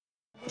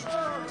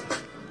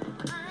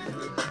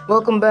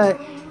Welcome back.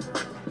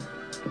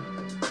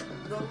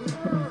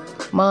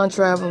 Mind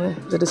traveling,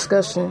 the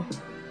discussion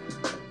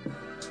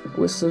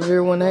with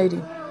Severe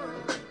 180.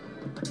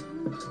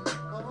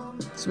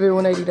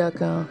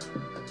 Severe180.com.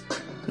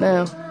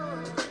 Now,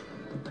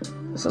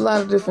 there's a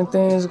lot of different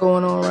things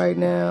going on right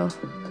now.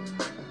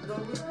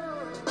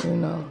 You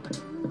know,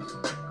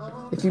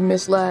 if you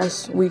missed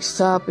last week's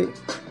topic,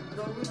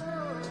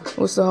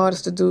 what's the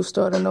hardest to do?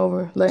 Starting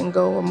over, letting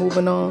go, or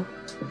moving on?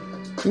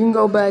 You can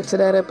go back to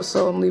that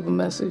episode and leave a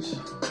message.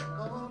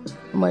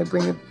 I might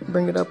bring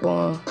it up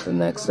on the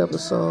next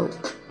episode.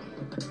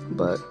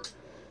 But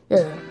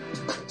yeah.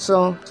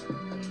 So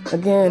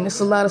again, there's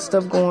a lot of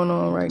stuff going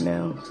on right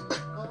now.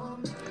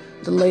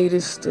 The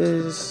latest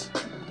is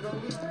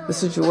the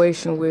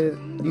situation with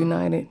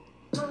United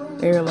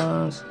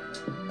Airlines.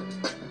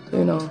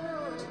 You know,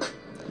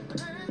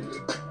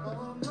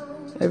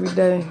 every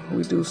day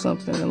we do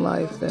something in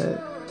life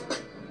that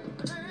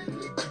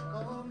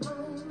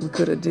we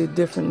could have did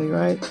differently,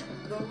 right?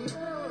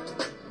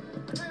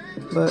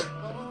 But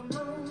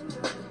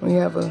when you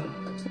have a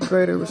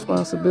greater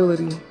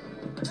responsibility,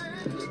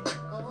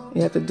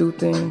 you have to do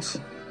things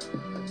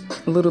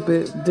a little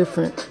bit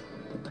different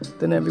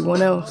than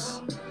everyone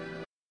else.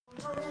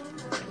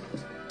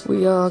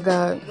 We all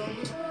got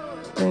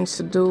things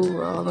to do.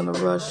 We're all in a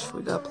rush.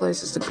 We got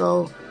places to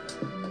go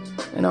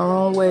in our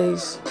own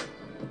ways.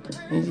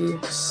 And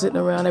you're sitting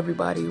around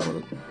everybody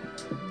who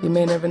you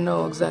may never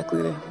know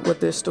exactly what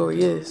their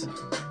story is,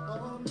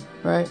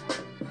 right?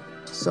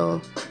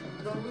 So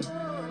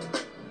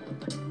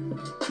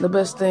the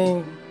best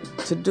thing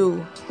to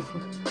do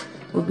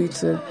would be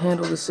to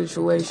handle the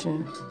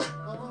situation,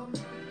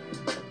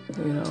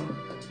 you know,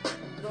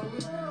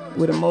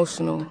 with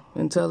emotional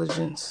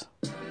intelligence.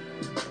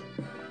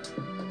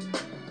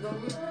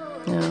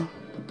 You know,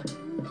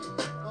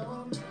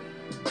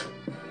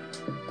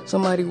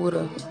 somebody would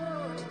have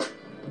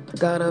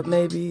got up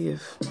maybe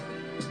if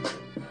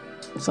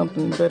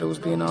something better was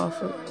being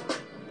offered.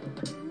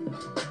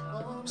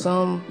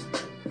 Some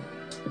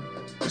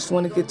just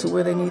want to get to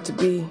where they need to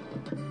be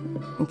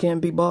and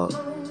can't be bought.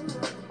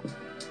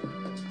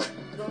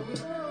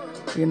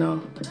 You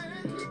know,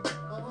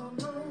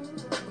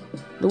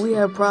 do we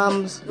have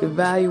problems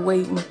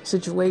evaluating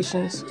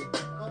situations?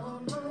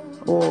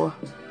 Or,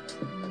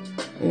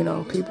 you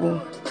know, people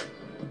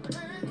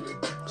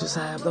just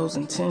have those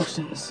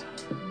intentions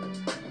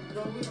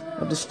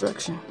of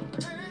destruction?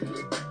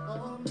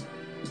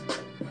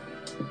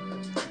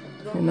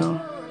 You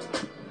know,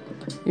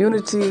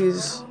 unity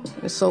is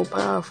so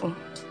powerful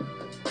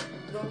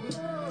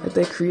that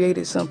they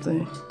created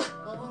something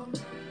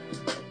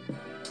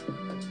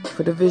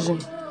for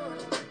division.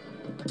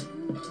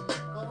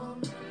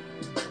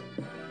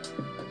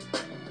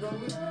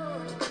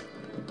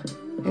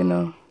 You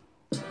know,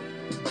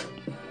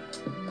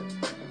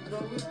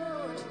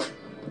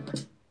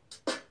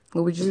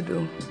 what would you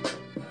do?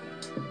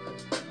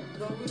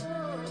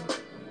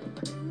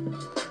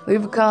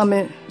 Leave a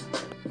comment.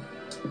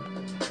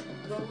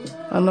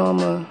 I know I'm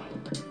gonna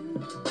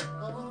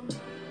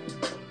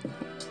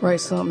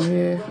write something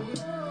here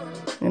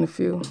in a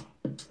few.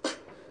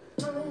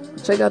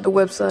 Check out the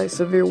website,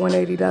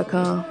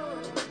 Severe180.com.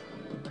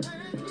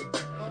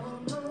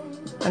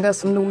 I got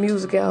some new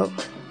music out.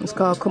 It's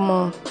called Come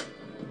On.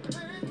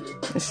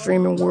 It's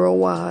streaming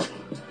worldwide.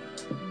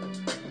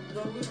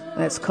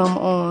 That's Come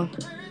On.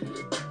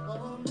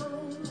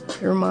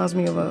 It reminds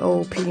me of an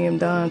old PM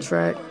Don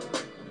track.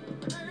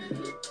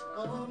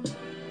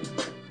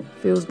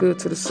 Feels good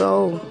to the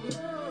soul.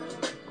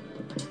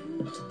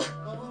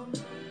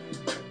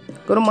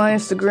 Go to my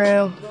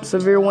Instagram,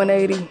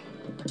 Severe180.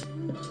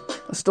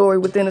 A story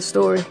within a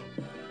story.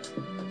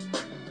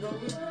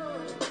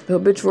 The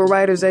Habitual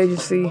Writers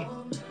Agency,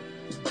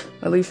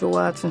 Alicia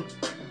Watson.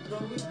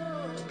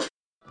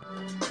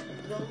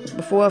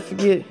 Before I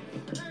forget,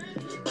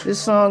 this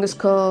song is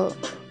called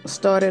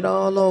Started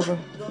All Over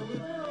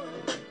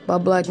by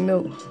Black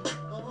Milk.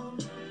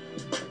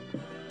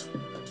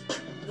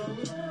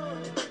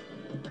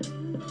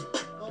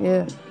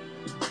 Yeah.